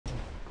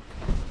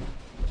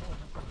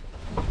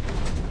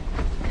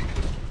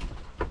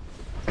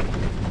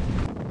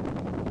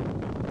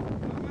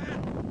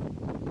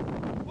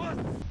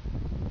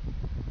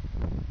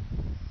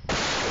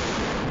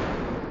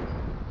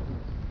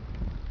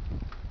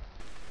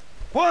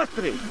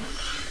Постріл!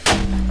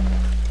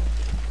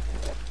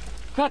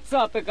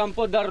 Кацапикам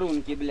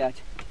подарунки,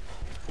 блядь.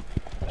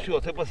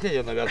 Все, це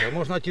останнє нав'язано.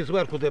 Можна ті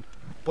зверху, де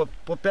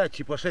по 5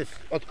 чи по 6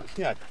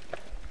 зняти.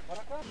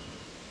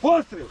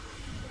 Постріл!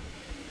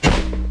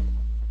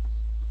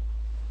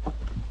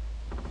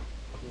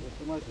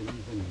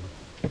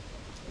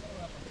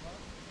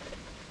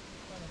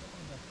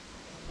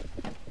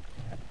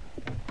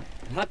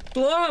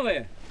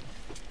 Готові?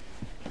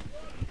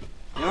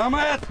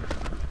 Міномет!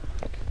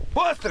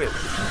 Постріл!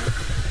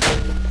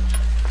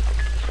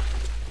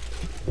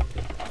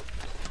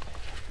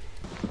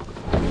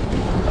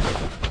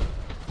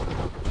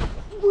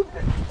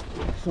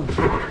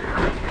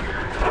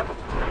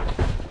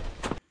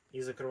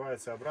 И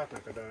закрывается обратно,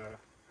 когда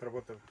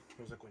работа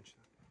закончена.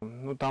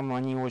 Ну там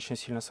они очень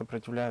сильно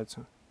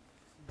сопротивляются.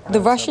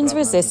 The Russians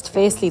resist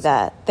fiercely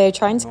there. They are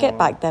trying to get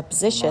back their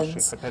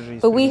positions.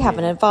 But we have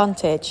an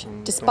advantage.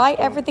 Despite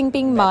everything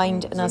being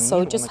mined and our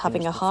soldiers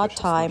having a hard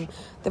time,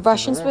 the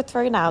Russians were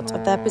thrown out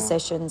of their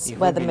positions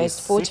where the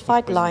most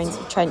fortified lines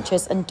of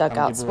trenches and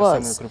dugouts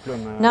was.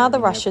 Now the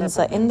Russians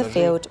are in the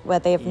field where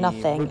they have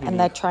nothing and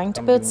they're trying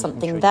to build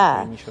something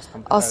there.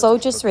 Our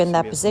soldiers are in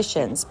their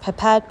positions,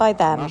 prepared by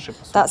them.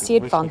 That's the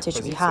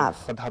advantage we have.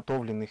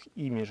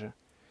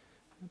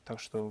 Так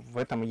что в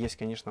этом есть,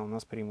 конечно, у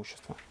нас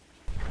преимущество.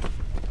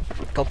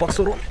 Колпак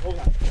суров.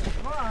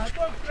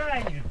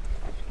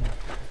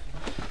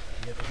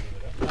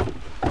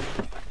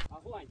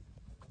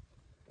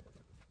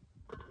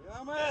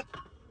 Міномет!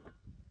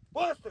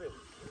 Постріл!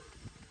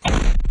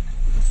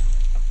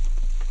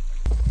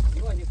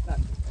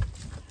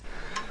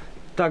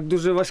 Так,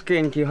 дуже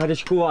важкенький,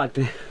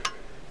 гарячкуватий.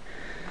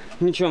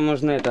 Нічого,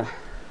 можна это.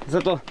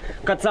 Зато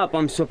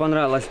кацапам все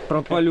понравилось,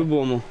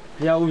 по-любому.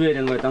 Я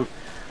уверен в этом.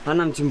 А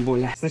нам тем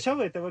более. At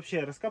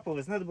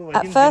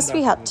first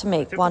we had to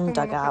make one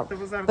dugout,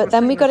 but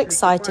then we got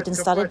excited and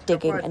started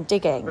digging and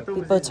digging. We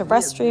built a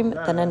restroom,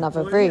 then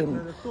another room.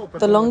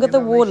 The longer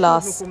the war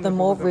lasts, the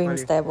more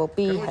rooms there will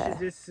be here.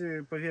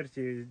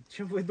 Поверьте,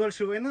 чем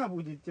дольше война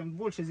будет, тем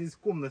больше здесь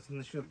комнат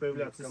начнет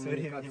появляться со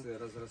временем.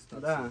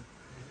 Да.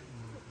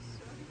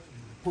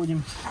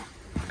 Входим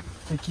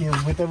в такие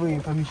бытовые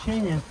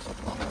помещения.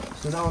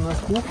 Сюда у нас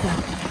кухня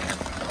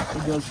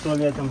идет с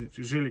туалетом.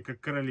 Жили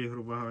как короли,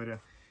 грубо говоря.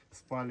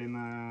 Спали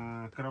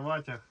на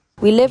кроватях.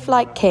 We live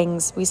like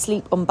kings, we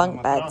sleep on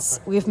bunk beds.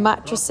 We have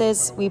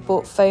mattresses, we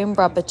bought foam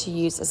rubber to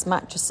use as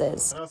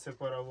mattresses.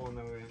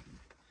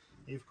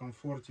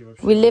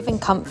 We live in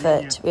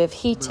comfort, we have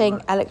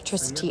heating,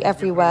 electricity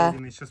everywhere.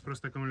 Сейчас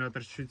просто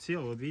аккумулятор чуть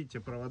сел, вот видите,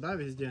 провода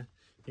везде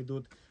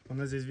идут. У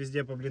нас здесь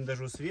везде по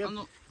блиндажу свет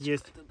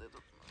есть.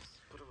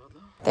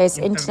 There's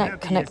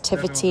internet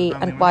connectivity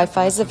and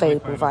Wi-Fi is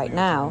available right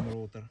now.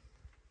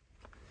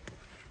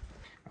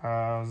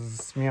 A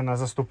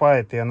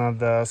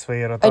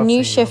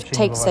new shift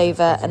takes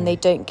over and they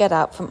don't get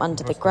out from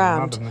under the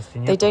ground.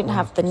 They don't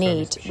have the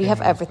need. We have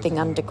everything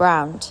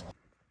underground.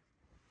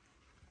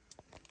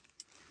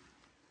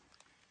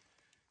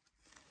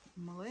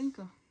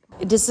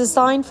 It is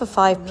designed for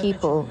 5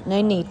 people,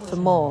 no need for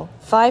more.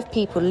 5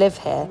 people live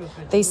here.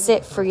 They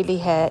sit freely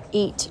here,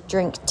 eat,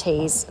 drink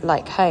teas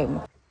like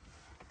home.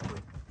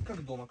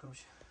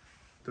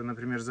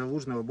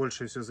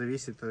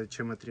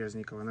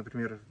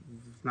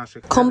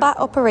 Combat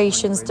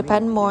operations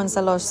depend more on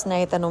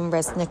Zalozhny than on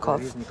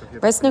Reznikov.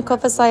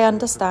 Reznikov, as I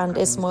understand,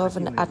 is more of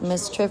an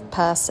administrative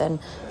person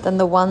than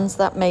the ones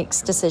that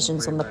makes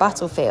decisions on the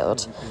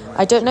battlefield.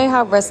 I don't know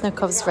how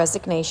Reznikov's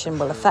resignation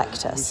will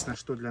affect us.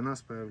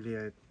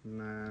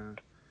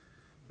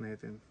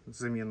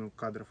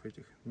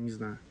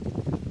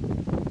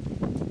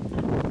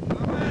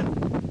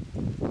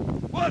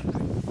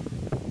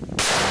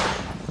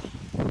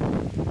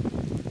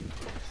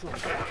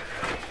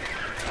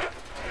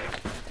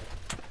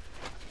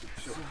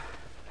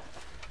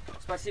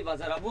 Спасибо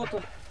за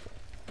работу.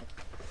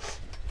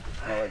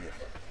 Молодец.